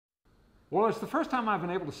Well, it's the first time I've been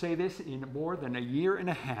able to say this in more than a year and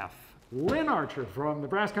a half. Lynn Archer from the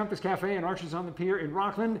Brass Compass Cafe and Archer's on the Pier in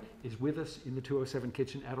Rockland is with us in the 207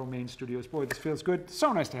 kitchen at our Maine studios. Boy, this feels good.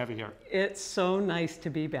 So nice to have you here. It's so nice to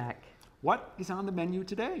be back. What is on the menu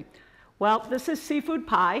today? Well, this is seafood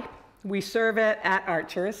pie. We serve it at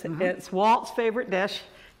Archer's. It's Walt's favorite dish.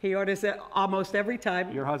 He orders it almost every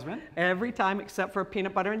time. Your husband? Every time, except for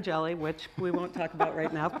peanut butter and jelly, which we won't talk about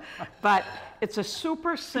right now. But it's a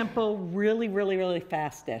super simple, really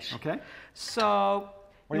fast dish. Okay. So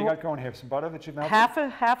what do you got going here? Some butter that you've melted?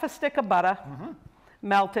 Half a stick of butter,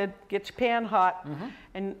 melted. Get your pan hot,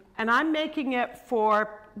 and I'm making it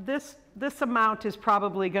for this. This amount is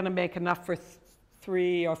probably going to make enough for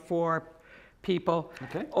 3 or 4 people,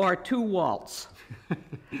 or 2 Waltz.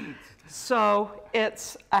 So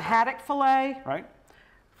it's a haddock fillet, right?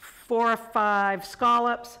 4 or 5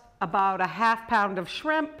 scallops, about a ½ pound of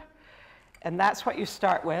shrimp, and that's what you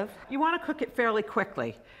start with. You want to cook it fairly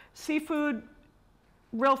quickly. Seafood,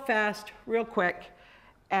 real fast, real quick,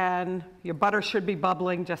 and your butter should be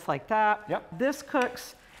bubbling just like that. Yep. This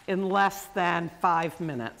cooks in less than 5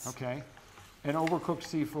 minutes. Okay. And overcooked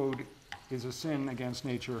seafood is a sin against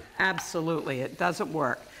nature. Absolutely, it doesn't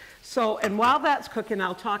work. So, and while that's cooking,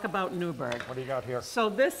 I'll talk about Newburgh. What do you got here? So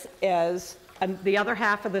this is the other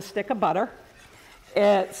half of the stick of butter.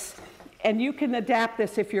 And you can adapt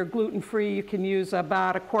this if you're gluten-free. You can use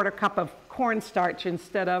about a 1/4 cup of cornstarch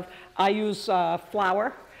instead of, I use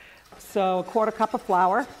flour. So a 1/4 cup of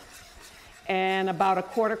flour and about a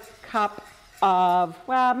 1/4 cup of,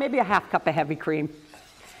 well, maybe a ½ cup of heavy cream.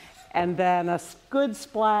 And then a good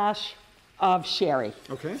splash of sherry,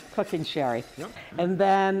 cooking sherry. Yep. And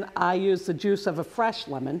then I use the juice of a fresh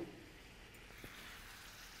lemon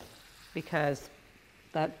because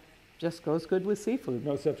that just goes good with seafood.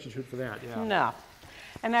 No substitute for that, yeah. No.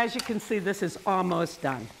 And as you can see, this is almost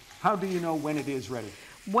done. How do you know when it is ready?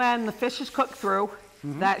 When the fish is cooked through,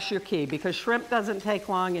 that's your key, because shrimp doesn't take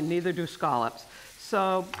long and neither do scallops.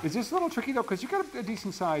 So, is this a little tricky though, because you've got a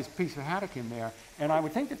decent sized piece of haddock in there, and I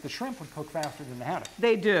would think that the shrimp would cook faster than the haddock.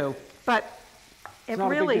 They do, but it's not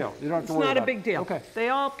a big deal. You don't have to worry about it. It's not a big deal. Okay. They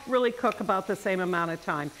all really cook about the same amount of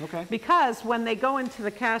time. Okay. Because when they go into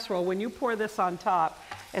the casserole, when you pour this on top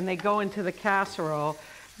and they go into the casserole,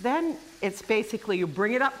 then it's basically you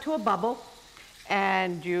bring it up to a bubble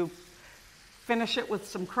and you finish it with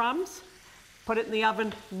some crumbs, put it in the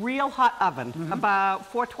oven, real hot oven, about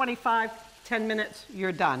 425. 10 minutes,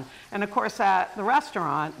 you're done. And of course, at the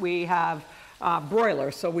restaurant, we have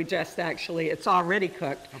broiler, so we just actually, it's already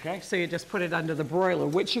cooked. Okay. So you just put it under the broiler,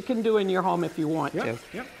 which you can do in your home if you want to.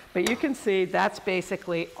 Yep. But you can see that's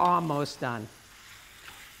basically almost done.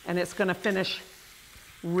 And it's gonna finish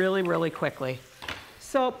really quickly.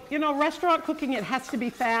 So, you know, restaurant cooking, it has to be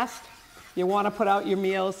fast. You wanna put out your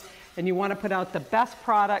meals, and you wanna put out the best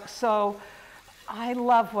products. So I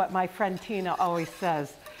love what my friend Tina always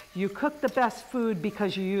says. You cook the best food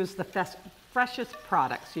because you use the freshest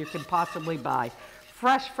products you can possibly buy.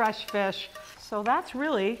 Fresh fish. So that's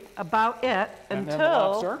really about it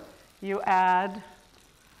until you add.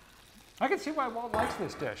 I can see why Walt likes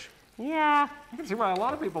this dish. Yeah. I can see why a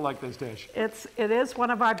lot of people like this dish. It is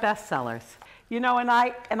one of our best sellers. You know, and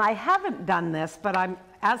I haven't done this, but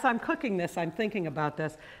as I'm cooking this, I'm thinking about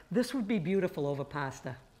this. This would be beautiful over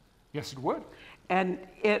pasta. Yes, it would. And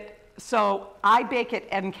so I bake it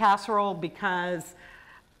in casserole because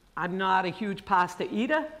I'm not a huge pasta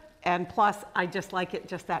eater, and plus I just like it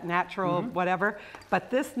just that natural, whatever. But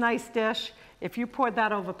this nice dish, if you poured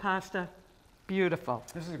that over pasta, beautiful.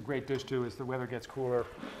 This is a great dish too as the weather gets cooler.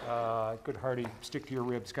 Good hearty, stick to your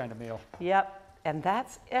ribs kind of meal. Yep, and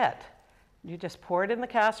that's it. You just pour it in the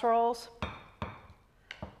casseroles,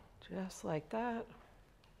 just like that.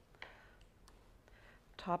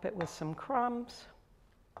 Top it with some crumbs.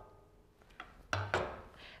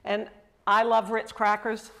 And I love Ritz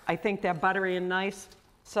crackers. I think they're buttery and nice.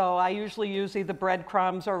 So I usually use either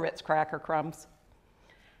breadcrumbs or Ritz cracker crumbs.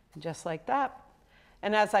 And just like that.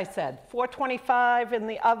 And as I said, 425 in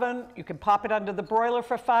the oven. You can pop it under the broiler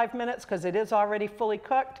for 5 minutes because it is already fully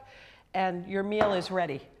cooked. And your meal is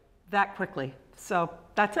ready that quickly. So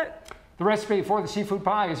that's it. The recipe for the seafood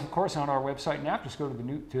pie is, of course, on our website now. Just go to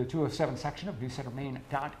the 207 section of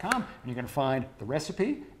newcentermaine.com, and you're going to find the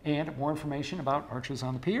recipe and more information about Archer's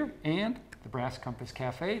on the Pier and the Brass Compass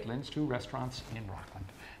Cafe, Lynn's 2 restaurants in Rockland.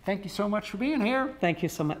 Thank you so much for being here. Thank you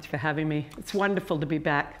so much for having me. It's wonderful to be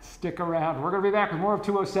back. Stick around. We're going to be back with more of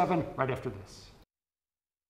 207 right after this.